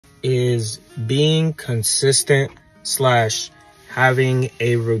is being consistent slash having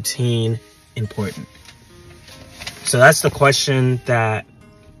a routine important? So that's the question that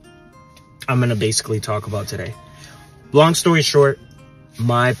I'm going to basically talk about today. Long story short,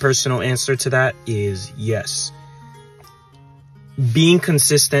 my personal answer to that is yes. Being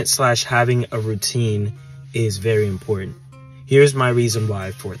consistent slash having a routine is very important. Here's my reason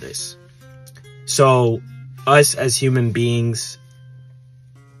why for this. So us as human beings,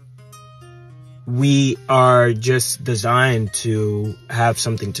 we are just designed to have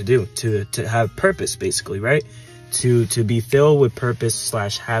something to do, to have purpose, basically, right? To be filled with purpose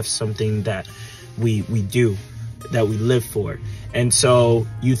slash have something that we do, that we live for. And so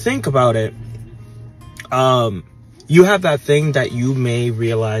you think about it, you have that thing that you may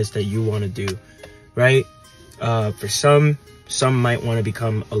realize that you want to do, right? For some might want to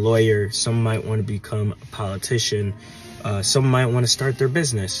become a lawyer, some might want to become a politician, some might want to start their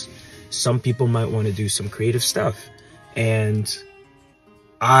business, some people might want to do some creative stuff. And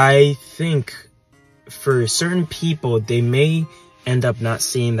I think for certain people, they may end up not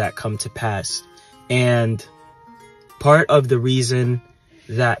seeing that come to pass. And part of the reason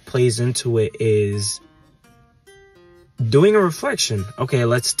that plays into it is doing a reflection. Okay,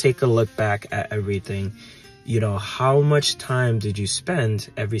 let's take a look back at everything. You know, how much time did you spend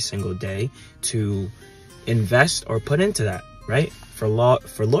every single day to invest or put into that, right? For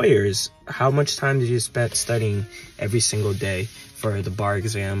lawyers, how much time did you spend studying every single day for the bar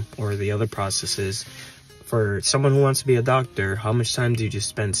exam or the other processes? For someone who wants to be a doctor, how much time do you just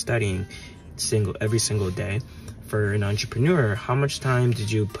spend studying every single day? For an entrepreneur, how much time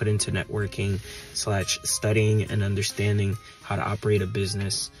did you put into networking slash studying and understanding how to operate a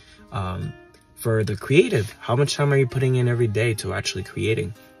business? For the creative, how much time are you putting in every day to actually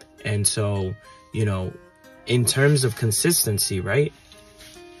creating? And so, you know, in terms of consistency, right?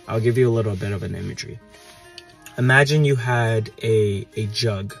 I'll give you a little bit of an imagery. Imagine you had a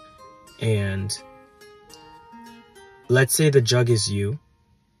jug, and let's say the jug is you,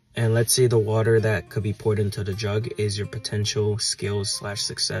 and let's say the water that could be poured into the jug is your potential skills slash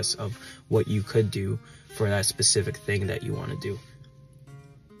success of what you could do for that specific thing that you want to do.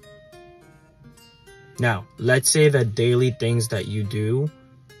 Now, let's say that daily things that you do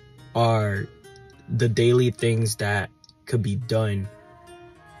are the daily things that could be done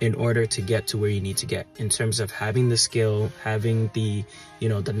in order to get to where you need to get, in terms of having the skill, having the, you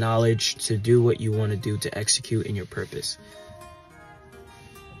know, the knowledge to do what you want to do, to execute in your purpose.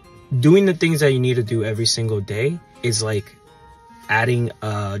 Doing the things that you need to do every single day is like adding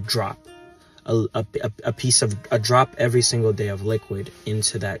a drop, a piece of a drop every single day of liquid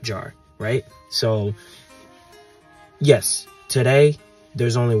into that jar, right? So yes, today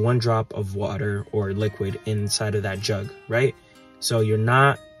there's only one drop of water or liquid inside of that jug, right? So you're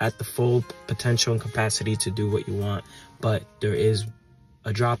not at the full potential and capacity to do what you want, but there is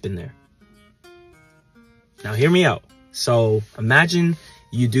a drop in there. Now hear me out. So imagine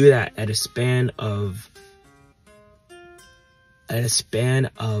you do that at a span of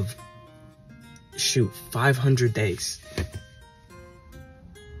shoot, 500 days.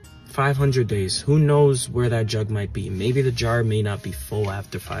 500 days. Who knows where that jug might be? Maybe the jar may not be full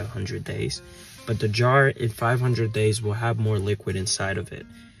after 500 days, but the jar in 500 days will have more liquid inside of it.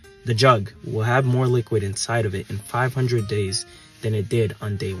 The jug will have more liquid inside of it in 500 days than it did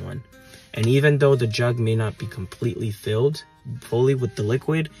on day one. And even though the jug may not be completely filled fully with the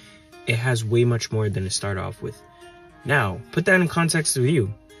liquid, it has way much more than it started off with. Now, put that in context of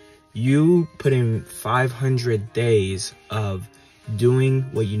you. You put in 500 days of doing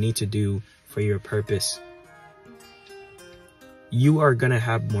what you need to do for your purpose. You are going to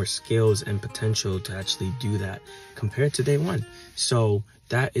have more skills and potential to actually do that compared to day one. So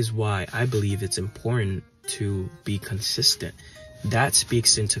that is why I believe it's important to be consistent. That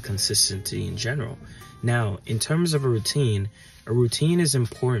speaks into consistency in general. Now, in terms of a routine is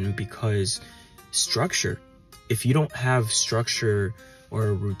important because structure. If you don't have structure or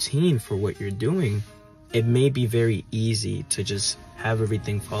a routine for what you're doing, it may be very easy to just have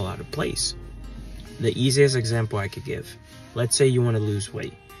everything fall out of place. The easiest example I could give, let's say you want to lose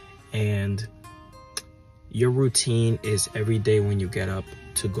weight and your routine is every day when you get up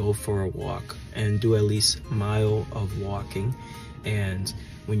to go for a walk and do at least a mile of walking. And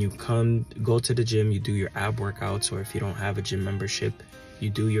when you go to the gym, you do your ab workouts, or if you don't have a gym membership, you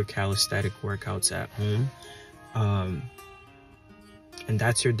do your calisthenic workouts at home. And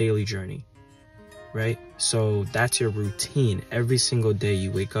that's your daily journey, right? So that's your routine. Every single day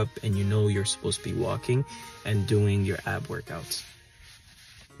you wake up and you know you're supposed to be walking and doing your ab workouts.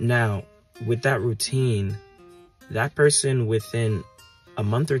 Now, with that routine, that person within a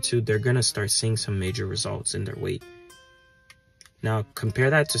month or two, they're going to start seeing some major results in their weight. Now,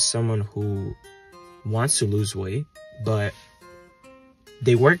 compare that to someone who wants to lose weight, but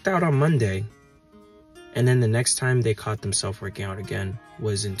they worked out on Monday, and then the next time they caught themselves working out again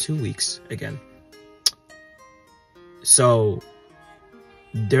was in 2 weeks again. So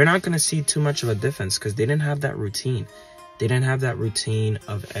they're not going to see too much of a difference because they didn't have that routine. They didn't have that routine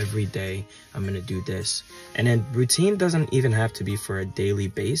of every day, I'm going to do this. And then routine doesn't even have to be for a daily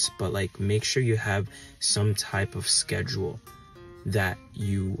base, but like make sure you have some type of schedule that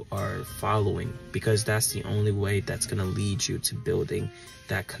you are following, because that's the only way that's going to lead you to building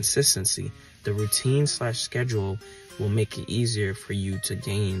that consistency. The routine / schedule will make it easier for you to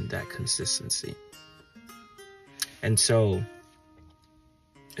gain that consistency. And so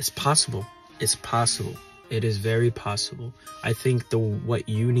it's possible. It's possible. It is very possible. I think what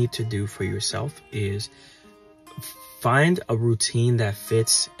you need to do for yourself is find a routine that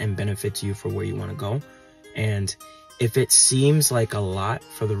fits and benefits you for where you want to go. And if it seems like a lot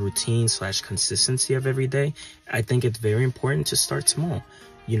for the routine / consistency of every day, I think it's very important to start small.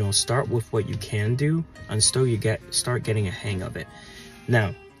 You know, start with what you can do until you start getting a hang of it.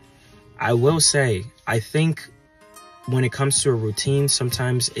 Now, I will say, I think when it comes to a routine,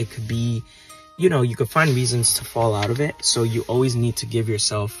 sometimes it could be, you know, you could find reasons to fall out of it. So you always need to give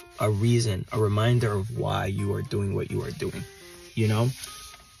yourself a reason, a reminder of why you are doing what you are doing, you know,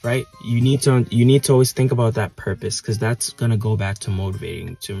 right? You need to always think about that purpose, because that's going to go back to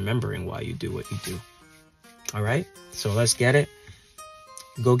motivating, to remembering why you do what you do. All right. So let's get it.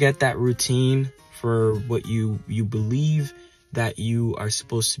 Go get that routine for what you believe that you are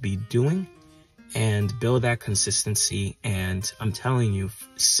supposed to be doing, and build that consistency. And I'm telling you,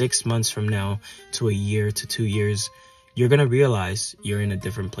 6 months from now to a year to 2 years, you're going to realize you're in a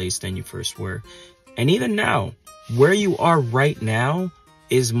different place than you first were. And even now, where you are right now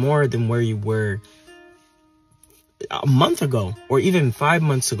is more than where you were a month ago, or even 5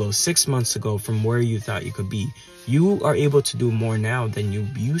 months ago, 6 months ago, from where you thought you could be. You are able to do more now than you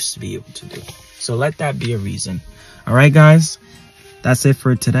used to be able to do. So let that be a reason. All right, guys, that's it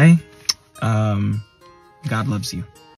for today. God loves you.